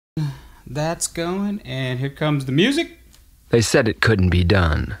that's going, and here comes the music. They said it couldn't be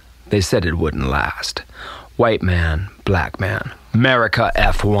done. They said it wouldn't last. White man, black man, Merica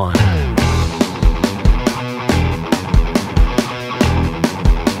F-1.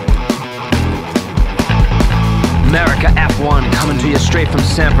 Merica F-1 coming to you straight from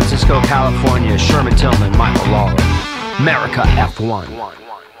San Francisco, California. Sherman Tillman, Michael Lawler. Merica F-1.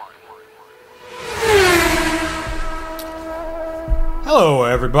 Hello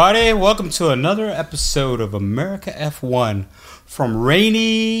everybody, welcome to another episode of Merica F-1 from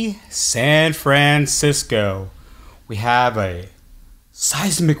rainy San Francisco. We have a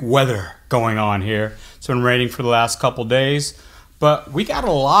seismic weather going on here. It's been raining for the last couple days, but we got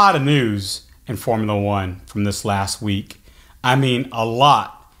a lot of news in Formula One from this last week. I mean, a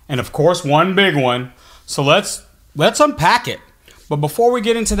lot. And of course, one big one. So let's unpack it. But before we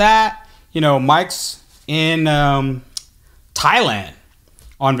get into that, Mike's in Thailand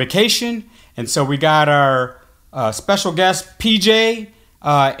on vacation, and so we got our special guest PJ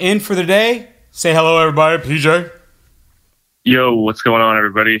in for the day. Say hello everybody, PJ. Yo, what's going on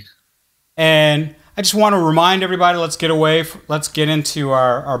everybody? And I just want to remind everybody, let's get into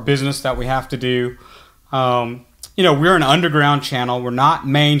our business that we have to do. We're an underground channel. We're not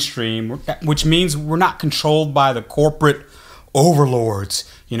mainstream, which means we're not controlled by the corporate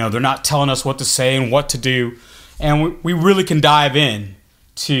overlords. They're not telling us what to say and what to do. And we really can dive in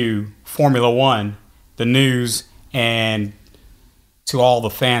to Formula One, the news, and to all the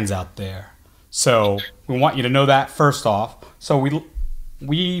fans out there. So we want you to know that first off. So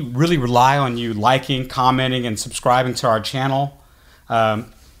we really rely on you liking, commenting, and subscribing to our channel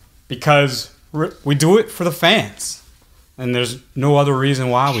because we do it for the fans. And there's no other reason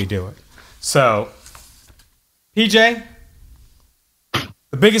why we do it. So, PJ,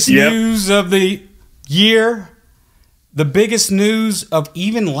 the biggest news of the year, the biggest news of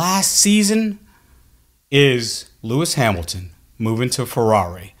even last season is Lewis Hamilton moving to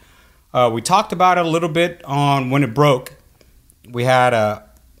Ferrari. We talked about it a little bit on when it broke. We had a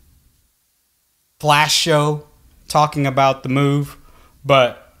flash show talking about the move,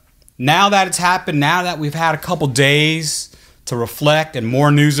 but now that it's happened, now that we've had a couple days to reflect and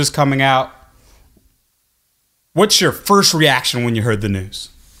more news is coming out, what's your first reaction when you heard the news?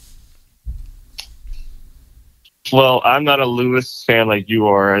 Well, I'm not a Lewis fan like you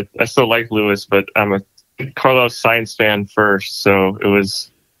are. I still like Lewis, but I'm a Carlos Sainz fan first. So it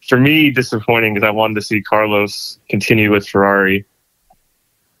was, for me, disappointing because I wanted to see Carlos continue with Ferrari.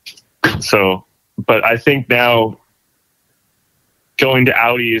 So, but I think now going to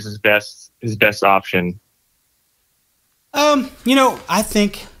Audi is his best option. I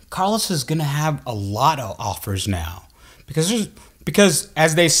think Carlos is going to have a lot of offers now because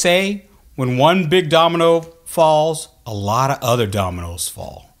as they say, when one big domino falls, a lot of other dominoes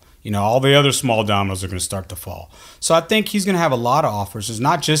fall. All the other small dominoes are going to start to fall. So I think he's going to have a lot of offers. It's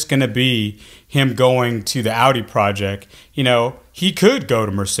not just going to be him going to the Audi project. He could go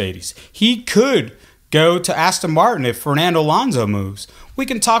to Mercedes. He could go to Aston Martin if Fernando Alonso moves. We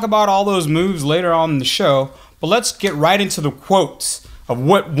can talk about all those moves later on in the show, but let's get right into the quotes of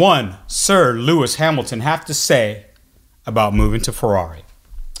what one Sir Lewis Hamilton have to say about moving to Ferrari.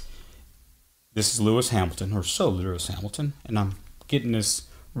 This is Lewis Hamilton, or Sir Lewis Hamilton, and I'm getting this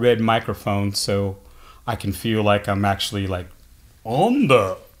red microphone so I can feel like I'm actually on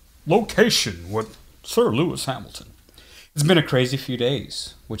the location with Sir Lewis Hamilton. It's been a crazy few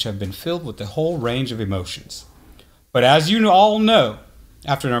days, which have been filled with a whole range of emotions. But as you all know,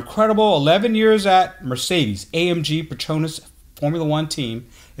 after an incredible 11 years at Mercedes AMG Petronas Formula One team,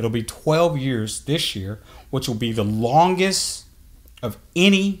 it'll be 12 years this year, which will be the longest of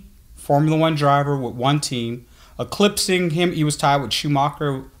any Formula One driver with one team, eclipsing him. He was tied with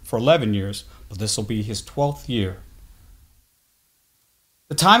Schumacher for 11 years, but this will be his 12th year.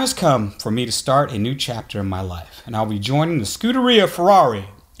 The time has come for me to start a new chapter in my life, and I'll be joining the Scuderia Ferrari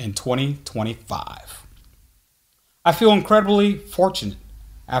in 2025. I feel incredibly fortunate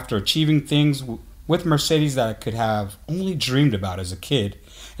after achieving things with Mercedes that I could have only dreamed about as a kid,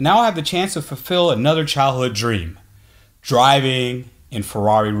 and now I have the chance to fulfill another childhood dream, driving in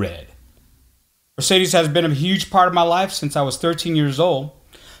Ferrari red. Mercedes has been a huge part of my life since I was 13 years old,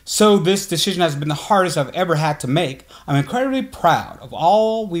 so this decision has been the hardest I've ever had to make. I'm incredibly proud of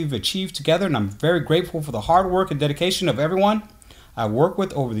all we've achieved together, and I'm very grateful for the hard work and dedication of everyone I worked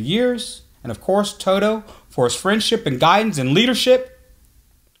with over the years, and of course Toto for his friendship and guidance and leadership.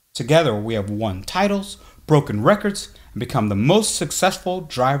 Together we have won titles, broken records, and become the most successful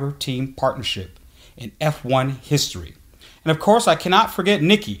driver-team partnership in F1 history. And of course, I cannot forget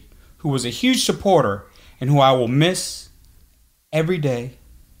Nikki, who was a huge supporter and who I will miss every day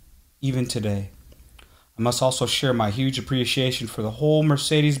even today. I must also share my huge appreciation for the whole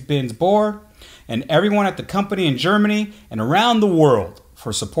Mercedes-Benz board and everyone at the company in Germany and around the world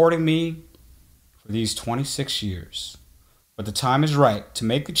for supporting me for these 26 years. But the time is right to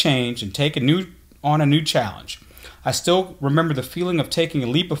make the change and take on a new challenge. I still remember the feeling of taking a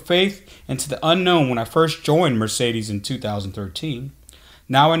leap of faith into the unknown when I first joined Mercedes in 2013.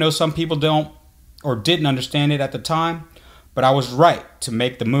 Now I know some people don't or didn't understand it at the time, but I was right to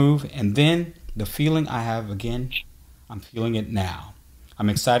make the move, and then the feeling I have again, I'm feeling it now. I'm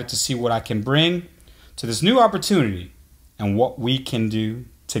excited to see what I can bring to this new opportunity and what we can do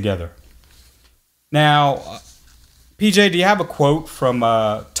together. Now, PJ, do you have a quote from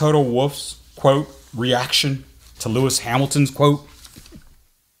Total Wolf's quote reaction to Lewis Hamilton's quote?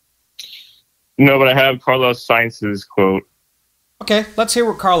 No, but I have Carlos Sainz's quote. Okay, let's hear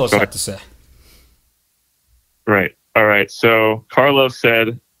what Carlos had to say. Right. All right. So Carlos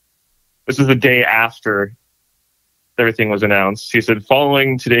said, this is the day after everything was announced. He said,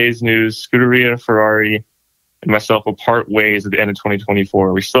 following today's news, Scuderia, Ferrari, and myself will part ways at the end of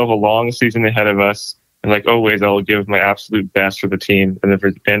 2024. We still have a long season ahead of us. And like always, I will give my absolute best for the team and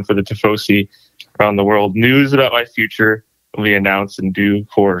for the Tifosi around the world. News about my future will be announced in due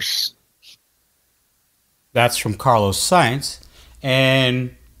course. That's from Carlos Sainz.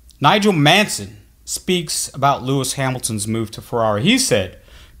 And Nigel Mansell speaks about Lewis Hamilton's move to Ferrari. He said,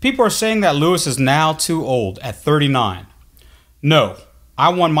 people are saying that Lewis is now too old at 39. No, I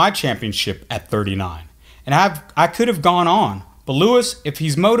won my championship at 39. And I could have gone on. But Lewis, if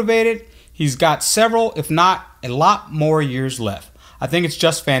he's motivated, he's got several, if not a lot more years left. I think it's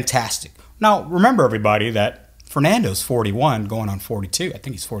just fantastic. Now, remember, everybody, that Fernando's 41 going on 42. I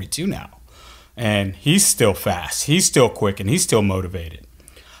think he's 42 now. And he's still fast. He's still quick, and he's still motivated.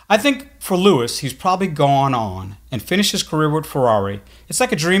 I think for Lewis, he's probably gone on and finished his career with Ferrari. It's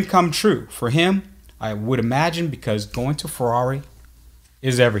like a dream come true. For him, I would imagine, because going to Ferrari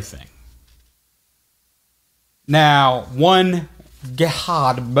is everything. Now, one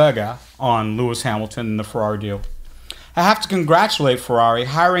Gerhard Berger on Lewis Hamilton and the Ferrari deal. I have to congratulate Ferrari.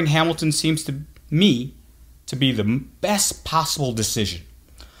 Hiring Hamilton seems to me to be the best possible decision.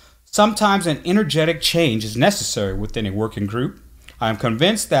 Sometimes an energetic change is necessary within a working group. I am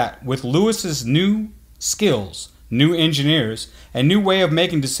convinced that with Lewis's new skills, new engineers, and new way of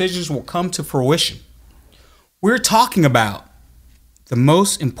making decisions will come to fruition. We're talking about the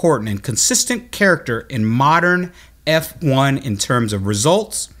most important and consistent character in modern F1 in terms of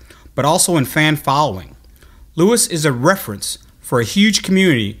results, but also in fan following. Lewis is a reference for a huge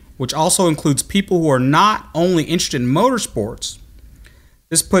community, which also includes people who are not only interested in motorsports.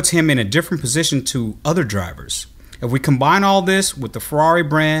 This puts him in a different position to other drivers. If we combine all this with the Ferrari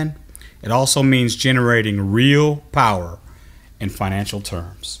brand, it also means generating real power in financial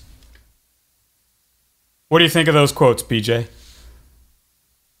terms. What do you think of those quotes, PJ?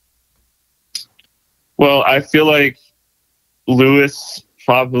 Well, I feel like Lewis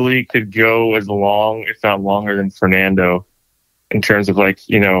probably could go as long, if not longer, than Fernando in terms of, like,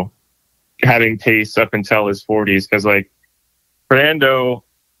 you know, having pace up until his 40s. Because, like, Fernando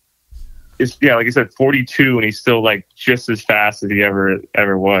is, yeah, like you said, 42, and he's still, like, just as fast as he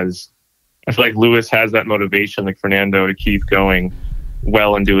ever was. I feel like Lewis has that motivation, like Fernando, to keep going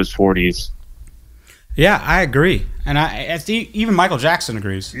well into his 40s. Yeah, I agree. And even Michael Jackson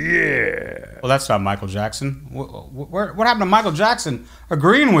agrees. Yeah. Well, that's not Michael Jackson. What happened to Michael Jackson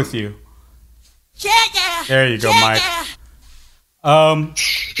agreeing with you? Yeah. There you go, Mike.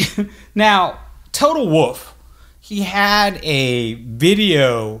 Now, Total Wolf, he had a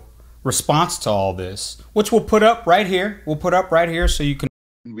video response to all this, which we'll put up right here. We'll put up right here so you can.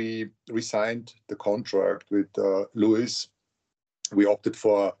 We resigned the contract with Lewis. We opted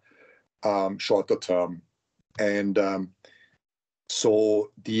for shorter term, and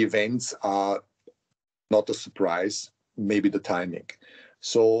so the events are not a surprise, maybe the timing.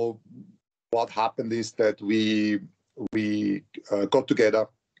 So what happened is that we got together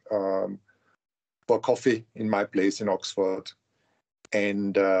for coffee in my place in Oxford,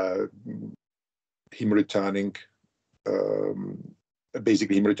 and him returning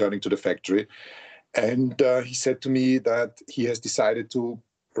basically him returning to the factory, and he said to me that he has decided to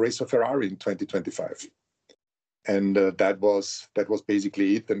race for Ferrari in 2025, and that was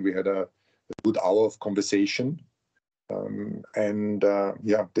basically it. And we had a good hour of conversation,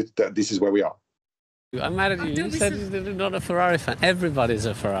 yeah, this is where we are. I'm mad at you. You said you're not a Ferrari fan. Everybody's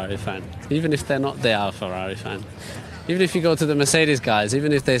a Ferrari fan. Even if they're not, they are a Ferrari fan. Even if you go to the Mercedes guys,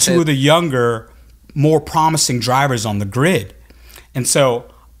 even if they say... Two of the younger, more promising drivers on the grid. And so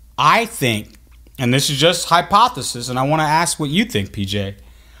I think, and this is just hypothesis, and I want to ask what you think, PJ,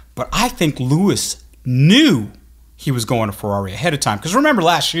 But I think Lewis knew he was going to Ferrari ahead of time. Because remember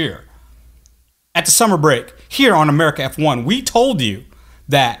last year, at the summer break, here on Merica F1, we told you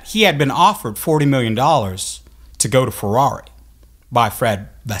that he had been offered $40 million to go to Ferrari by Fred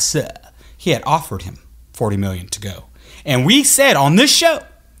Vasseur. He had offered him $40 million to go. And we said on this show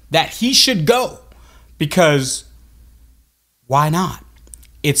that he should go because why not?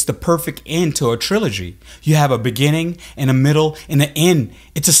 It's the perfect end to a trilogy. You have a beginning and a middle and an end.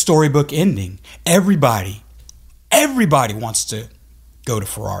 It's a storybook ending. Everybody wants to go to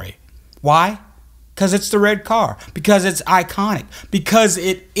Ferrari. Why? Because it's the red car. Because it's iconic. Because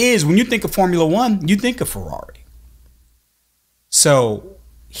it is. When you think of Formula One, you think of Ferrari. So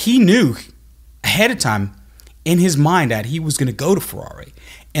he knew ahead of time in his mind that he was going to go to Ferrari.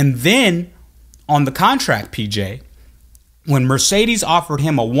 And then on the contract, PJ, when Mercedes offered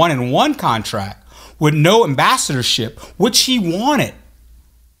him a 1-and-1 contract with no ambassadorship, which he wanted,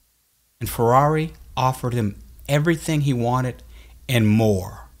 and Ferrari offered him everything he wanted and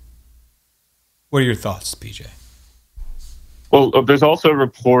more. What are your thoughts, PJ? Well, there's also a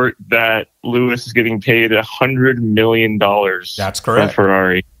report that Lewis is getting paid $100 million. That's correct. From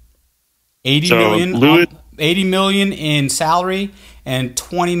Ferrari. 80 million in salary and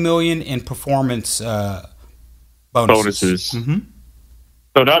 20 million in performance bonuses. Mm-hmm.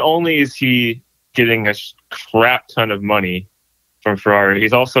 So not only is he getting a crap ton of money from Ferrari,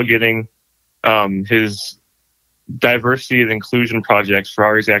 he's also getting his diversity and inclusion projects.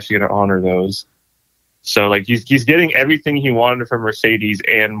 Ferrari's actually going to honor those. So like he's getting everything he wanted from Mercedes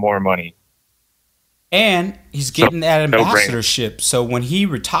and more money. And he's getting that ambassadorship. So when he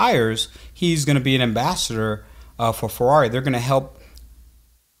retires, he's going to be an ambassador for Ferrari. They're going to help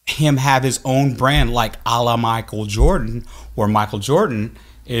him have his own brand like a la Michael Jordan, where Michael Jordan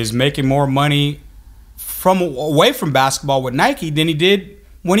is making more money away from basketball with Nike than he did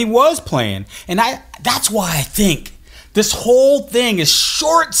when he was playing. And that's why I think this whole thing is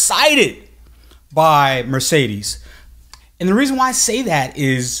short-sighted by Mercedes. And the reason why I say that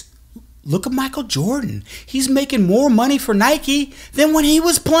is look at Michael Jordan. He's making more money for Nike than when he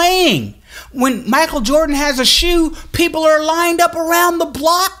was playing. When Michael Jordan has a shoe, people are lined up around the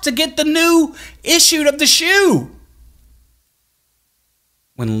block to get the new issue of the shoe.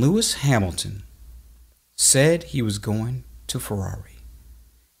 When Lewis Hamilton said he was going to Ferrari,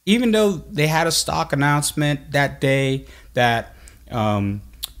 even though they had a stock announcement that day that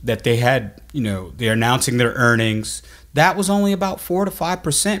they had, they're announcing their earnings, that was only about 4 to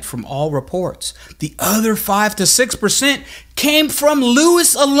 5% from all reports. The other 5 to 6% came from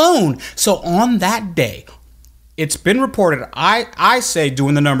Lewis alone. So on that day, it's been reported. I say,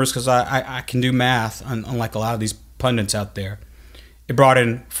 doing the numbers because I can do math, unlike a lot of these pundits out there, it brought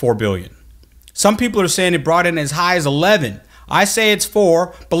in $4 billion. Some people are saying it brought in as high as 11. I say it's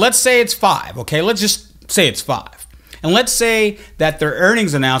 4, but let's say it's 5. Okay, let's just say it's 5. And let's say that their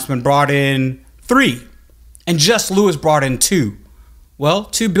earnings announcement brought in 3. And just Lewis brought in 2. Well,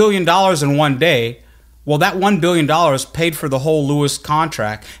 $2 billion in one day. Well, that $1 billion paid for the whole Lewis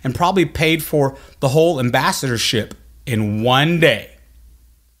contract and probably paid for the whole ambassadorship in one day.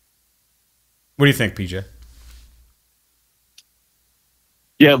 What do you think, PJ?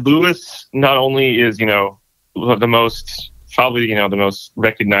 Yeah, Lewis not only is, the most, probably, the most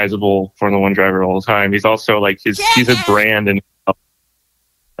recognizable Formula One driver of all time. He's also like he's a brand, and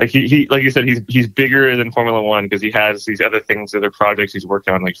like he like you said, he's bigger than Formula One because he has these other things, other projects he's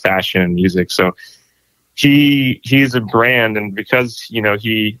working on, like fashion and music. So he's a brand, and because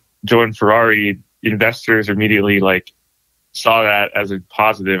he joined Ferrari, investors immediately like saw that as a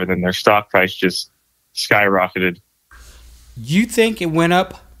positive, and then their stock price just skyrocketed. You think it went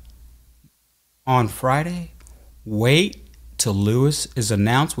up on Friday? Wait till Lewis is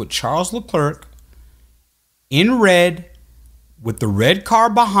announced with Charles Leclerc in red, with the red car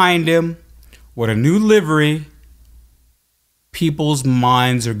behind him, with a new livery. People's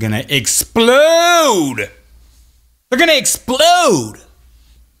minds are going to explode. They're going to explode.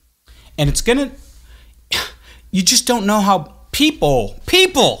 And it's going to... You just don't know how people...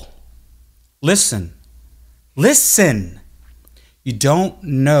 Listen. You don't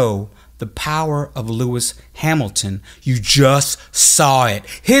know the power of Lewis Hamilton. You just saw it.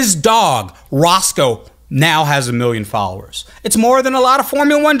 His dog, Roscoe, now has 1 million followers. It's more than a lot of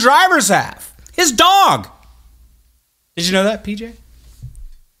Formula One drivers have. His dog. Did you know that, PJ?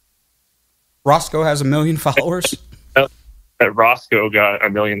 Roscoe has 1 million followers. That Roscoe got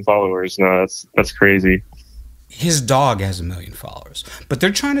 1 million followers. No, that's crazy. His dog has 1 million followers. But they're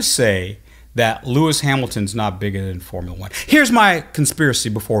trying to say that Lewis Hamilton's not bigger than Formula One. Here's my conspiracy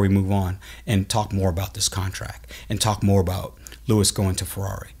before we move on and talk more about this contract and talk more about Lewis going to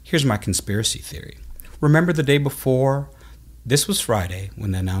Ferrari. Here's my conspiracy theory. Remember the day before? This was Friday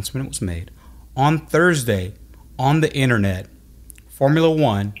when the announcement was made. On Thursday, on the internet, Formula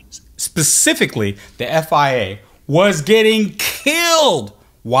One, specifically the FIA, was getting killed.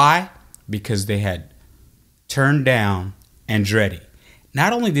 Why? Because they had turned down Andretti.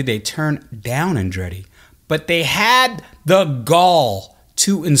 Not only did they turn down Andretti, but they had the gall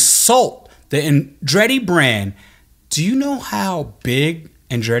to insult the Andretti brand. Do you know how big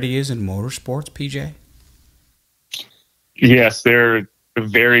Andretti is in motorsports, PJ? Yes, they're a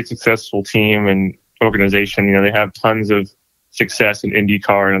very successful team and organization. You know, they have tons of success in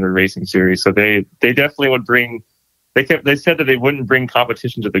IndyCar and other racing series. So they definitely would bring. They said that they wouldn't bring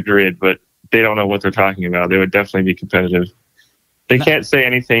competition to the grid, but they don't know what they're talking about. They would definitely be competitive. They can't say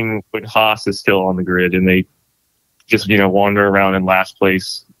anything when Haas is still on the grid, and they just wander around in last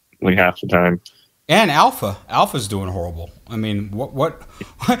place like half the time. And Alpha's doing horrible. I mean, what?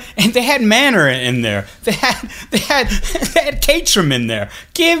 And they had Manor in there. They had Caterham in there.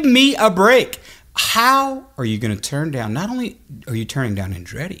 Give me a break. How are you going to turn down? Not only are you turning down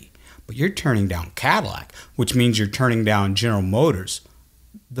Andretti, but you're turning down Cadillac, which means you're turning down General Motors,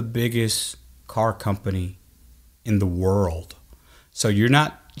 the biggest car company in the world. So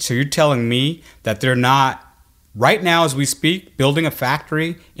you're telling me that they're not, right now as we speak, building a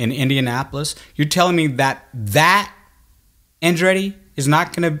factory in Indianapolis. You're telling me that Andretti is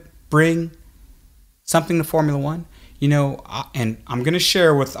not going to bring something to Formula One? And I'm going to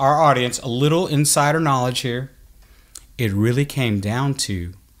share with our audience a little insider knowledge here. It really came down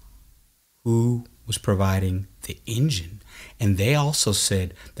to who was providing the engine. And they also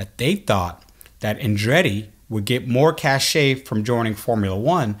said that they thought that Andretti would get more cachet from joining Formula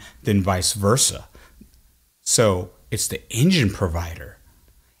One than vice versa. So it's the engine provider.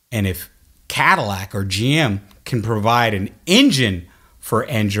 And if Cadillac or GM can provide an engine for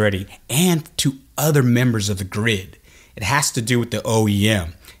Andretti and to other members of the grid, it has to do with the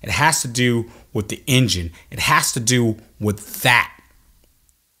OEM. It has to do with the engine. It has to do with that.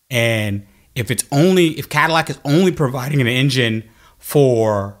 And if Cadillac is only providing an engine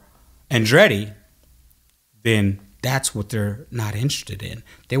for Andretti, then that's what they're not interested in.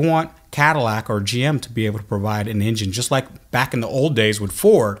 They want Cadillac or GM to be able to provide an engine, just like back in the old days with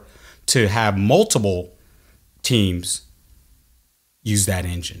Ford, to have multiple teams use that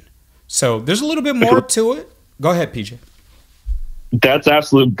engine. So there's a little bit more to it. Go ahead, PJ. That's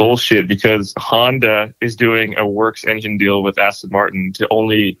absolute bullshit, because Honda is doing a works engine deal with Aston Martin to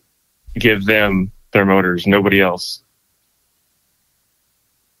only give them their motors, nobody else.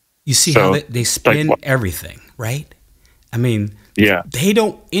 You see how they spin everything, right? I mean, yeah. They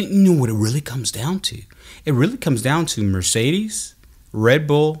don't. You know what it really comes down to? It really comes down to Mercedes, Red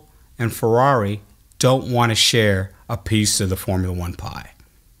Bull, and Ferrari don't want to share a piece of the Formula One pie.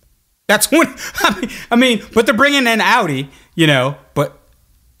 That's one. I mean, but they're bringing in Audi, But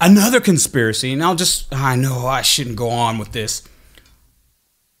another conspiracy, and I know I shouldn't go on with this.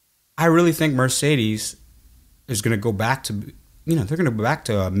 I really think Mercedes is going to go back to, they're going to go back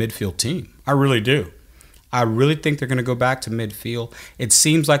to a midfield team. I really do. I really think they're going to go back to midfield. It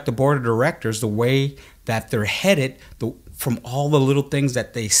seems like the board of directors, the way that they're headed, from all the little things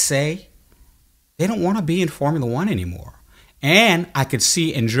that they say, they don't want to be in Formula One anymore. And I could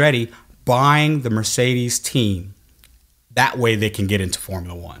see Andretti buying the Mercedes team. That way they can get into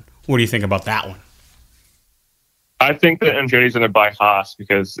Formula One. What do you think about that one? I think that Andretti's going to buy Haas,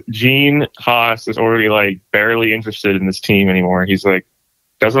 because Gene Haas is already barely interested in this team anymore. He's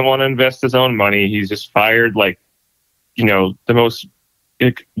doesn't want to invest his own money. He's just fired the most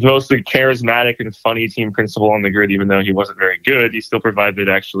charismatic and funny team principal on the grid. Even though he wasn't very good, he still provided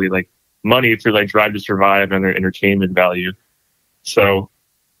actually money through Drive to Survive and their entertainment value. So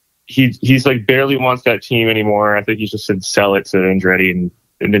he's barely wants that team anymore. I think he just said sell it to Andretti, and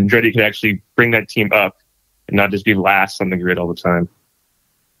Andretti can actually bring that team up and not just be last on the grid all the time.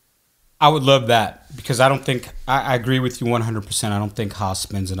 I would love that, because I don't think I agree with you 100%. I don't think Haas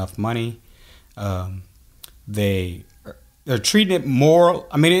spends enough money. They're treating it more.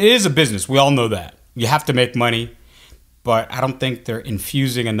 I mean, it is a business. We all know that. You have to make money, but I don't think they're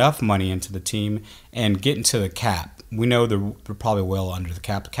infusing enough money into the team and getting to the cap. We know they're probably well under the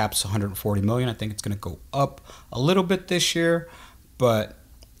cap. The cap's $140 million. I think it's going to go up a little bit this year, but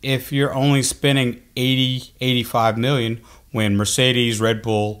if you're only spending $80, $85 million when Mercedes, Red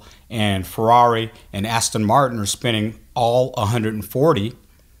Bull, and Ferrari and Aston Martin are spending all $140,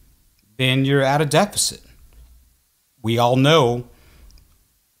 then you're at a deficit. We all know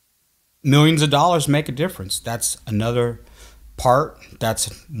millions of dollars make a difference. That's another part.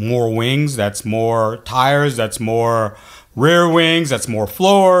 That's more wings. That's more tires. That's more rear wings, that's more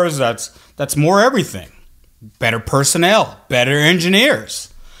floors, that's more everything. Better personnel, better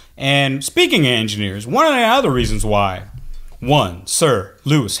engineers. And speaking of engineers, one of the other reasons why Sir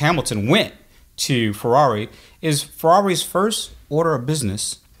Lewis Hamilton went to Ferrari is Ferrari's first order of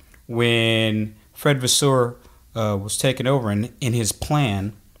business when Fred Vasseur was taken over, and in his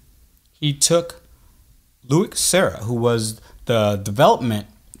plan, he took Louis Serra, who was the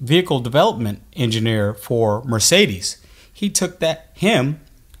vehicle development engineer for Mercedes. He took him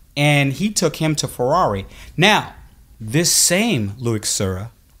to Ferrari. Now, this same Louis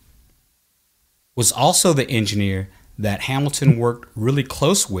Serra was also the engineer that Hamilton worked really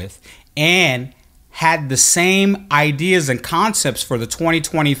close with and had the same ideas and concepts for the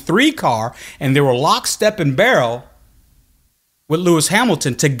 2023 car, and they were lockstep and barrel with Lewis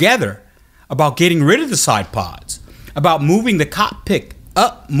Hamilton together about getting rid of the side pods, about moving the cockpit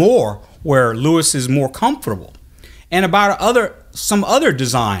up more where Lewis is more comfortable, and about some other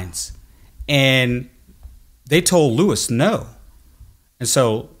designs. And they told Lewis no. And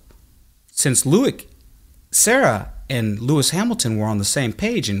so since Louis Serra and Lewis Hamilton were on the same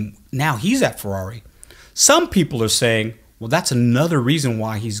page, and now he's at Ferrari, some people are saying, well, that's another reason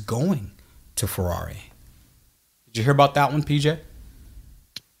why he's going to Ferrari. Did you hear about that one, PJ?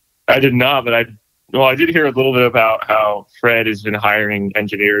 I did not, but I did hear a little bit about how Fred has been hiring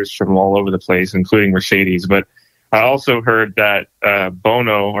engineers from all over the place, including Mercedes. But I also heard that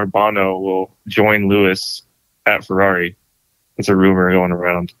Bono will join Lewis at Ferrari. It's a rumor going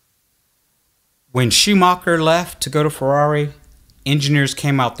around. When Schumacher left to go to Ferrari, engineers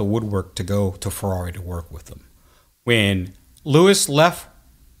came out the woodwork to go to Ferrari to work with them. When Lewis left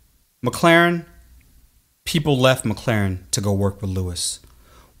McLaren, people left McLaren to go work with Lewis.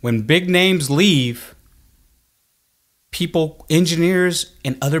 When big names leave, engineers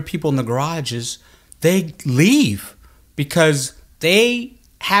and other people in the garages, they leave because they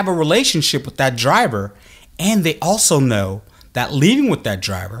have a relationship with that driver, and they also know that leaving with that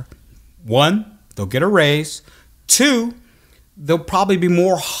driver, one, they'll get a raise. Two, they'll probably be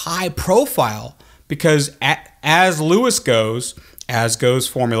more high profile because as Lewis goes, as goes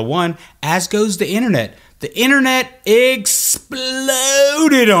Formula One, as goes the internet. The internet exploded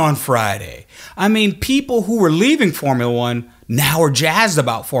on Friday. I mean, people who were leaving Formula One now are jazzed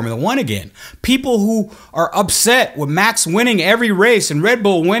about Formula One again. People who are upset with Max winning every race and Red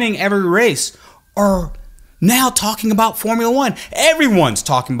Bull winning every race are now talking about Formula One. Everyone's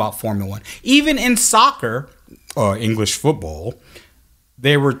talking about Formula One. Even in soccer, or English football,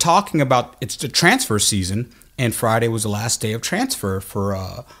 they were talking about it's the transfer season, and Friday was the last day of transfer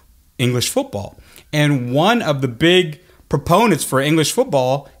for English football. And one of the big proponents for English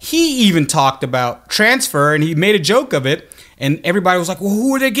football, he even talked about transfer, and he made a joke of it, and everybody was like, well,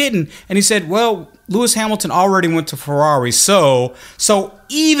 who are they getting? And he said, well, Lewis Hamilton already went to Ferrari, so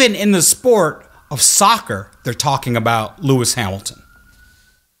even in the sport of soccer, they're talking about Lewis Hamilton.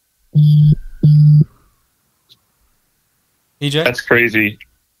 EJ? That's crazy.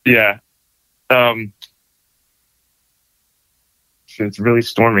 Yeah. It's really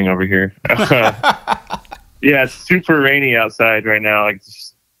storming over here. Yeah, it's super rainy outside right now. Like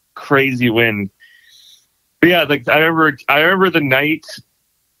just crazy wind. But yeah, like I remember the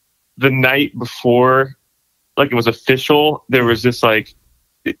night before, like it was official. There was this like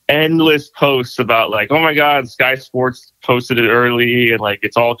endless posts about like, oh my God, Sky Sports posted it early and like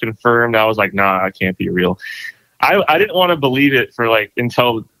it's all confirmed. I was like, nah, it can't be real. I didn't want to believe it for like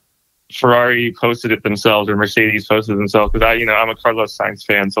until Ferrari posted it themselves or Mercedes posted it themselves, because I'm a Carlos Sainz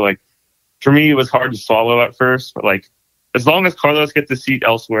fan, so like for me it was hard to swallow at first, but like as long as Carlos gets a seat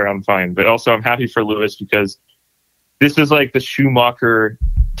elsewhere, I'm fine. But also I'm happy for Lewis because this is like the Schumacher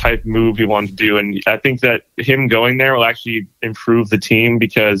type move he wanted to do, and I think that him going there will actually improve the team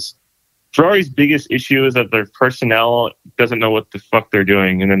because Ferrari's biggest issue is that their personnel doesn't know what the fuck they're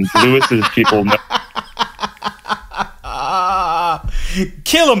doing, and then Lewis's people know.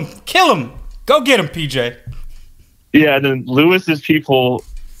 Kill him. Go get him, PJ. Yeah, then Lewis's people,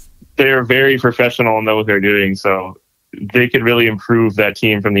 they're very professional and know what they're doing, so they could really improve that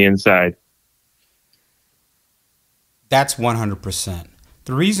team from the inside. That's 100%.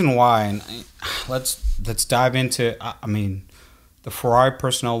 The reason why, and let's dive into, I mean, the Ferrari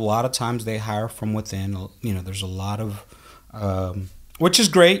personnel, a lot of times they hire from within. There's a lot of, which is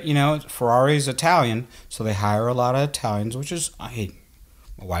great. Ferrari's Italian, so they hire a lot of Italians, which is, hey,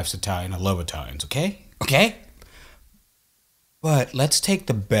 my wife's Italian. I love Italians, okay? But let's take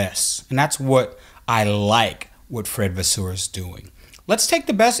the best, and that's what I like what Fred Vasseur is doing. Let's take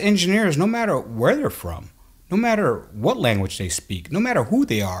the best engineers, no matter where they're from, no matter what language they speak, no matter who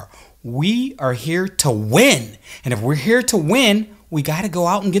they are, we are here to win. And if we're here to win, we got to go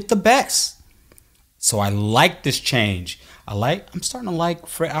out and get the best. So I like this change. I'm starting to like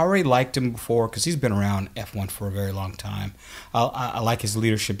Fred. I already liked him before because he's been around F1 for a very long time. I like his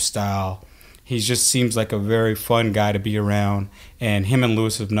leadership style. He just seems like a very fun guy to be around. And him and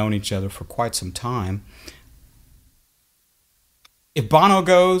Lewis have known each other for quite some time. If Bono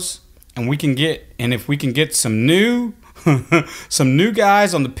goes and if we can get some new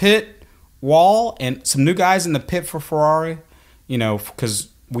guys on the pit wall and some new guys in the pit for Ferrari, because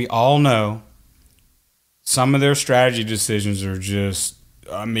we all know some of their strategy decisions are just,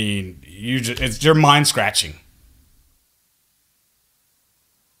 you're mind scratching.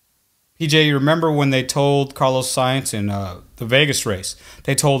 PJ, you remember when they told Carlos Sainz in the Vegas race?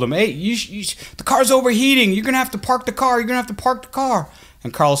 They told him, "Hey, the car's overheating. You're gonna have to park the car. You're gonna have to park the car."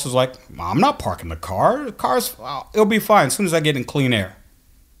 And Carlos was like, "I'm not parking the car. It'll be fine as soon as I get in clean air."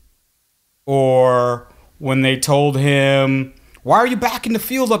 Or when they told him, "Why are you backing the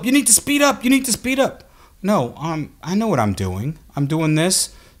field up? You need to speed up. You need to speed up." No, I know what I'm doing. I'm doing this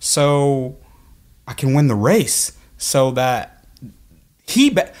so I can win the race, so that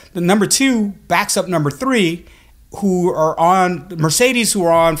the number 2 backs up number 3, who are on Mercedes, who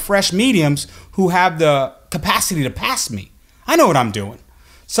are on fresh mediums, who have the capacity to pass me. I know what I'm doing.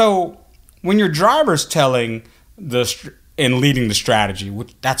 So when your driver's telling and leading the strategy,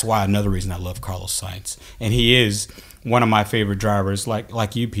 that's why another reason I love Carlos Sainz, and he is one of my favorite drivers,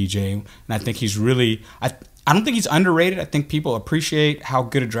 like you, PJ. And I think he's really, I don't think he's underrated. I think people appreciate how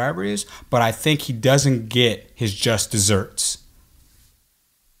good a driver he is, but I think he doesn't get his just desserts.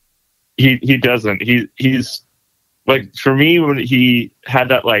 He doesn't. He's like, for me, when he had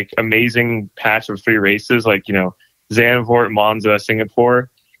that like amazing patch of 3 races, like, Zandvoort, Monza,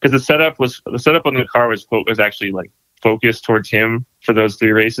 Singapore, because the setup on the car was actually like focused towards him for those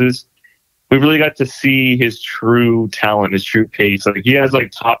 3 races. We really got to see his true talent, his true pace. Like, he has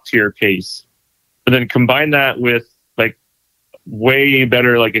like top tier pace, but then combine that with like way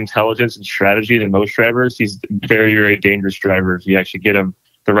better like intelligence and strategy than most drivers. He's a very, very dangerous driver if you actually get him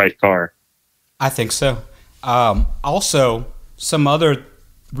the right car. I think so. Also, some other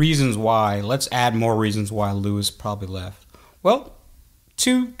reasons why. Let's add more reasons why Lewis probably left. Well,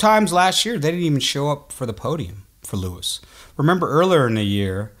 2 times last year they didn't even show up for the podium for Lewis. Remember earlier in the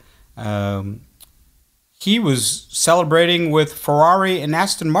year, he was celebrating with Ferrari and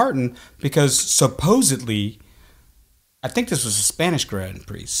Aston Martin because supposedly, I think this was a Spanish Grand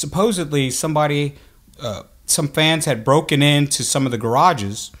Prix, supposedly some fans had broken into some of the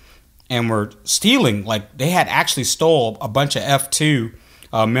garages and were stealing, like they had actually stole a bunch of F2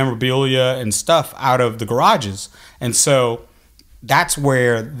 memorabilia and stuff out of the garages. And so that's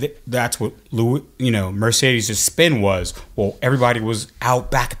what Mercedes' spin was. Well, everybody was out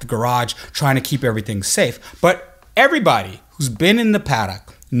back at the garage trying to keep everything safe. But everybody who's been in the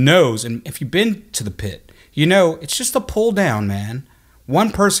paddock knows, and if you've been to the pit, it's just a pull down, man.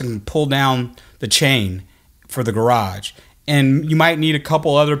 One person can pull down the chain for the garage, and you might need a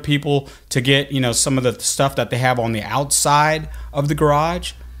couple other people to get some of the stuff that they have on the outside of the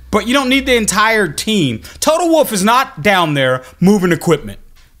garage, but you don't need the entire team. Total Wolf is not down there moving equipment,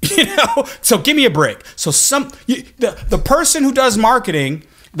 so give me a break. So the person who does marketing,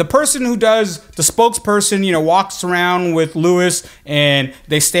 the person who does the spokesperson, walks around with Lewis and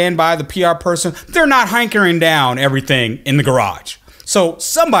they stand by the PR person, they're not hankering down everything in the garage. So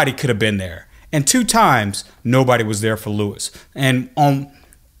somebody could have been there. And 2 times, nobody was there for Lewis. And on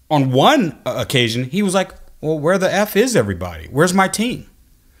one occasion, he was like, well, where the F is everybody? Where's my team?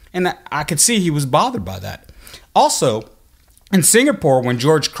 And I could see he was bothered by that. Also, in Singapore, when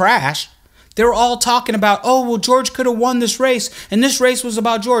George crashed, they were all talking about, oh, well, George could have won this race, and this race was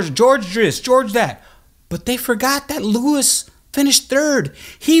about George. George this, George that. But they forgot that Lewis finished 3rd.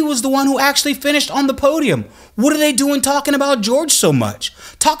 He was the one who actually finished on the podium. What are they doing talking about George so much?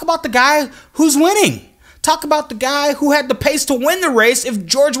 Talk about the guy who's winning. Talk about the guy who had the pace to win the race if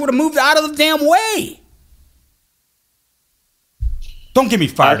George would have moved out of the damn way. Don't get me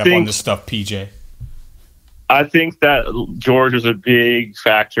fired up on this stuff, PJ. I think that George was a big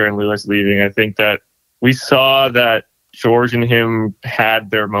factor in Lewis leaving. I think that we saw that George and him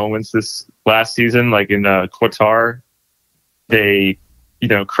had their moments this last season, like in Qatar. They,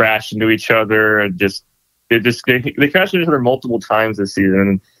 crashed into each other and they crashed into each other multiple times this season.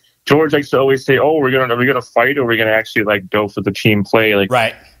 And George likes to always say, "Oh, are we gonna fight, or are we gonna actually like go for the team play?" Like,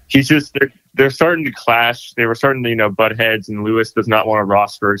 right. He's just they're starting to clash. They were starting to butt heads, and Lewis does not want a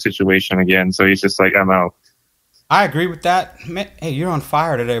Rosberg situation again. So he's just like, "I'm out." I agree with that. Man, hey, you're on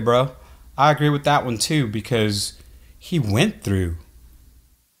fire today, bro. I agree with that one too, because he went through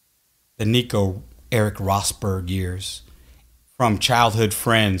the Nico Eric Rosberg years, from childhood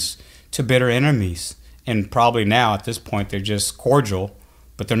friends to bitter enemies. And probably now at this point they're just cordial,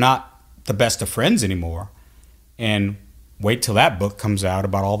 but they're not the best of friends anymore. And wait till that book comes out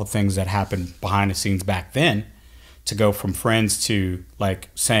about all the things that happened behind the scenes back then, to go from friends to like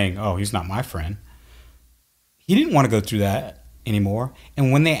saying, oh, he's not my friend. He didn't want to go through that anymore.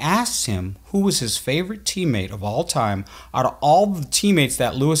 And when they asked him who was his favorite teammate of all time, out of all the teammates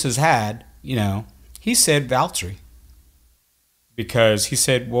that Lewis has had, you know, he said Valtteri. Because he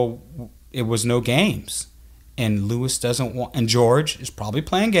said, well, it was no games. And Lewis doesn't want, and George is probably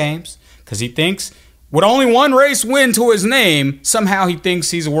playing games because he thinks with only one race win to his name, somehow he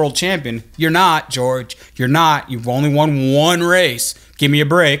thinks he's a world champion. You're not, George. You're not. You've only won one race. Give me a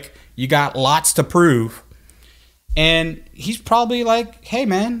break. You got lots to prove. And he's probably like, hey,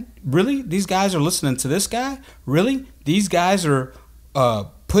 man, really? These guys are listening to this guy? Really? These guys are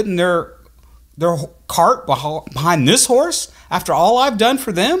putting their cart behind this horse after all I've done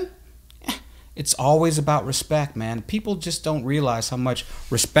for them? It's always about respect, man. People just don't realize how much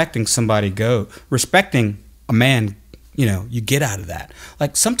respecting a man, you know, you get out of that.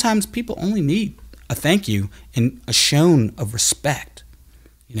 Like sometimes people only need a thank you and a shown of respect,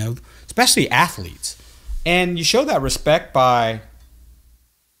 you know, especially athletes. And you show that respect by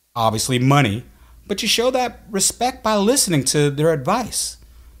obviously money, but you show that respect by listening to their advice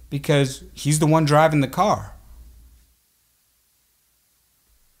because he's the one driving the car.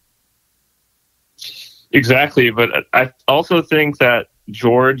 Exactly, but I also think that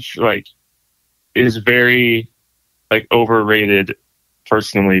George is very overrated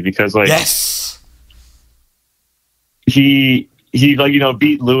personally, because yes, he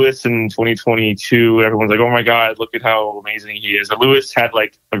beat Lewis in 2022. Everyone's like, oh my god, look at how amazing he is. And Lewis had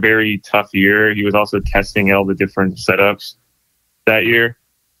a very tough year. He was also testing all the different setups that year,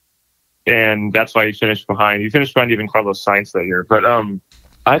 and that's why he finished behind. He finished behind even Carlos Sainz that year, but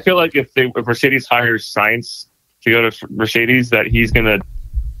I feel like if Mercedes hires Sainz to go to Mercedes, that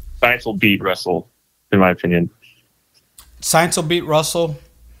Sainz will beat Russell, in my opinion. Sainz will beat Russell.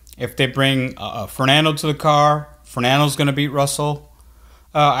 If they bring Fernando to the car, Fernando's going to beat Russell.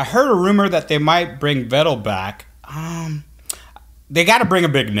 I heard a rumor that they might bring Vettel back. They got to bring a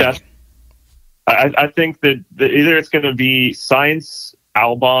big name. I think that either it's going to be Sainz,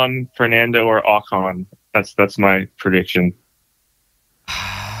 Albon, Fernando, or Ocon. That's my prediction.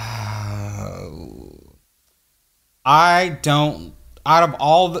 I don't. Out of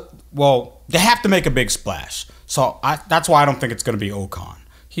all they have to make a big splash. So that's why I don't think it's going to be Ocon.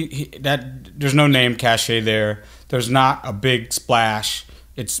 There's no name cachet there. There's not a big splash.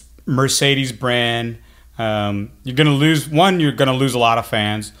 It's Mercedes brand. You're going to lose. One, you're going to lose a lot of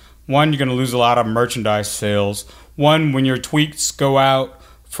fans. One, you're going to lose a lot of merchandise sales. One, when your tweets go out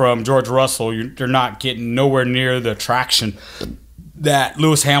from George Russell, you're not getting nowhere near the traction that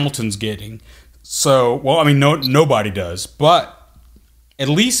Lewis Hamilton's getting. So, well, I mean, nobody does. But at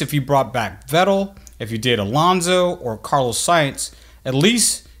least if you brought back Vettel, if you did Alonso or Carlos Sainz, at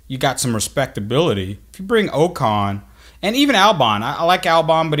least you got some respectability. If you bring Ocon and even Albon, I like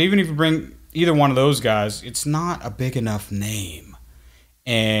Albon, but even if you bring either one of those guys, it's not a big enough name.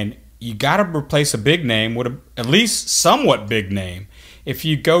 And you got to replace a big name with at least somewhat big name. If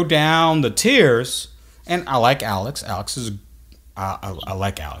you go down the tiers, and I like Alex. I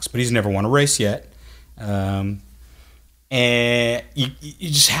like Alex, but he's never won a race yet. And you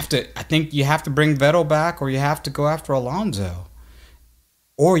just have to, I think you have to bring Vettel back, or you have to go after Alonso,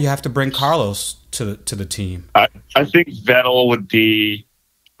 or you have to bring Carlos to the team. I think Vettel would be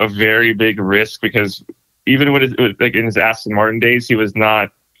a very big risk, because even when in his Aston Martin days, he was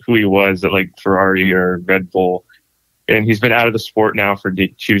not who he was at Ferrari or Red Bull. And he's been out of the sport now for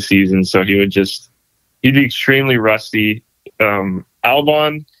 2 seasons, so he'd be extremely rusty.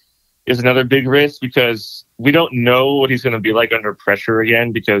 Albon is another big risk, because we don't know what he's going to be like under pressure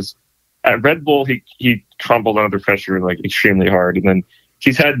again, because at Red Bull he crumbled under pressure extremely hard, and then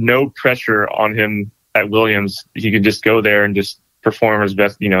he's had no pressure on him at Williams. He can just go there and just perform as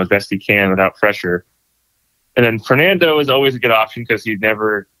best he can without pressure. And then Fernando is always a good option, because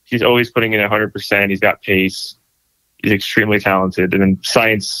he's always putting in 100%. He's got pace. He's extremely talented. And then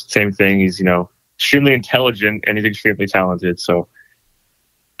Sainz, same thing. He's extremely intelligent, and he's extremely talented. So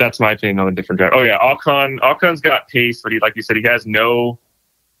that's my opinion on the different driver. Oh yeah, Ocon's got pace, but like you said,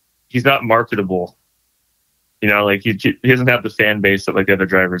 he's not marketable. He doesn't have the fan base that the other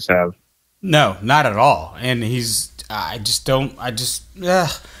drivers have. No, not at all. And I'm a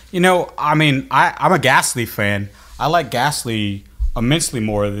Gasly fan. I like Gasly immensely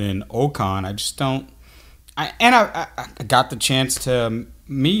more than Ocon. I just don't. I got the chance to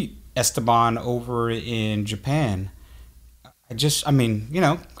meet Esteban over in Japan. I mean, you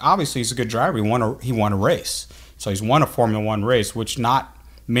know, obviously he's a good driver. He won a race, so he's won a Formula One race, which not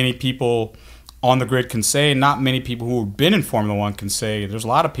many people on the grid can say. Not many people who have been in Formula One can say. There's a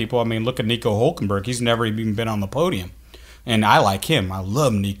lot of people. I mean, look at Nico Hulkenberg. He's never even been on the podium, and I like him. I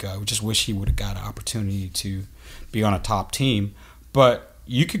love Nico. I just wish he would have got an opportunity to be on a top team. But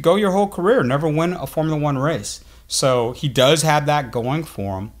you could go your whole career, never win a Formula One race. So he does have that going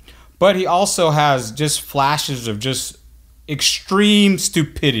for him, but he also has just flashes of just extreme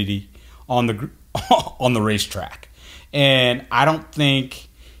stupidity on the racetrack, and I don't think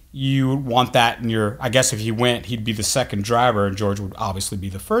you would want that in your. I guess if he went, he'd be the second driver, and George would obviously be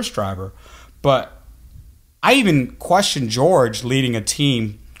the first driver. But I even question George leading a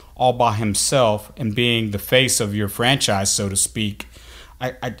team all by himself and being the face of your franchise, so to speak.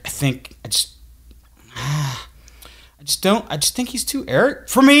 I just think he's too arrogant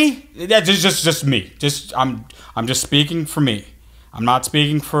for me. That's just me. I'm just speaking for me. I'm not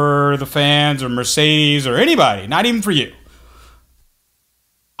speaking for the fans or Mercedes or anybody. Not even for you.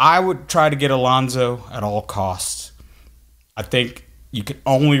 I would try to get Alonso at all costs. I think you could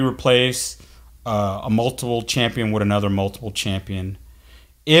only replace a multiple champion with another multiple champion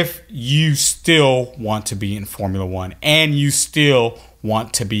if you still want to be in Formula One and you still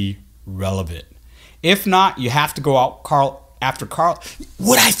want to be relevant. If not, you have to go out after Carl.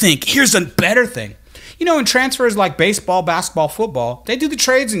 What I think, here's a better thing. You know, in transfers like baseball, basketball, football, they do the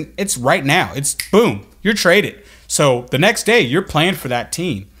trades and it's right now. It's boom, you're traded. So the next day, you're playing for that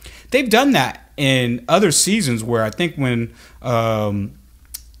team. They've done that in other seasons where I think when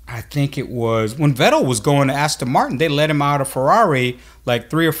it was when Vettel was going to Aston Martin, they let him out of Ferrari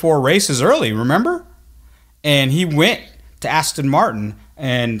like 3 or 4 races early, remember? And he went to Aston Martin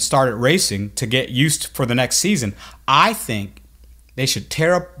and started racing to get used for the next season. I think they should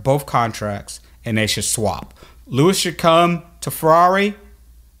tear up both contracts and they should swap. Lewis should come to Ferrari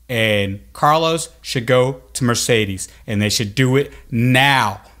and Carlos should go to Mercedes, and they should do it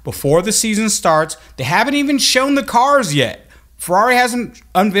now before the season starts. They haven't even shown the cars yet. Ferrari hasn't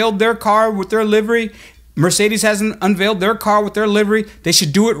unveiled their car with their livery. Mercedes hasn't unveiled their car with their livery. They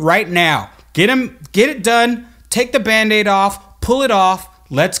should do it right now. Get it done. Take the Band-Aid off. Pull it off.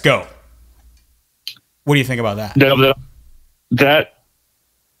 Let's go. What do you think about that?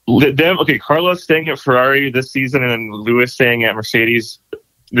 Okay, Carlos staying at Ferrari this season and then Lewis staying at Mercedes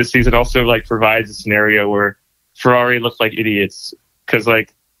this season also like provides a scenario where Ferrari looked like idiots. Because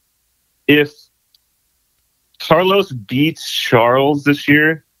like if Carlos beats Charles this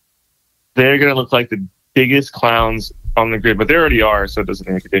year, they're going to look like the biggest clowns on the grid. But they already are, so it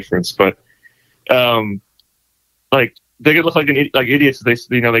doesn't make a difference. But like they could look like idiots.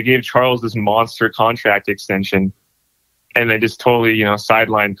 They gave Charles this monster contract extension, and they just totally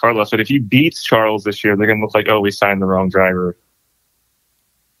sidelined Carlos. But if he beats Charles this year, they're going to look like, oh, we signed the wrong driver.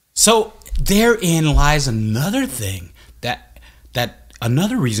 So therein lies another thing that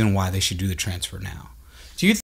another reason why they should do the transfer now.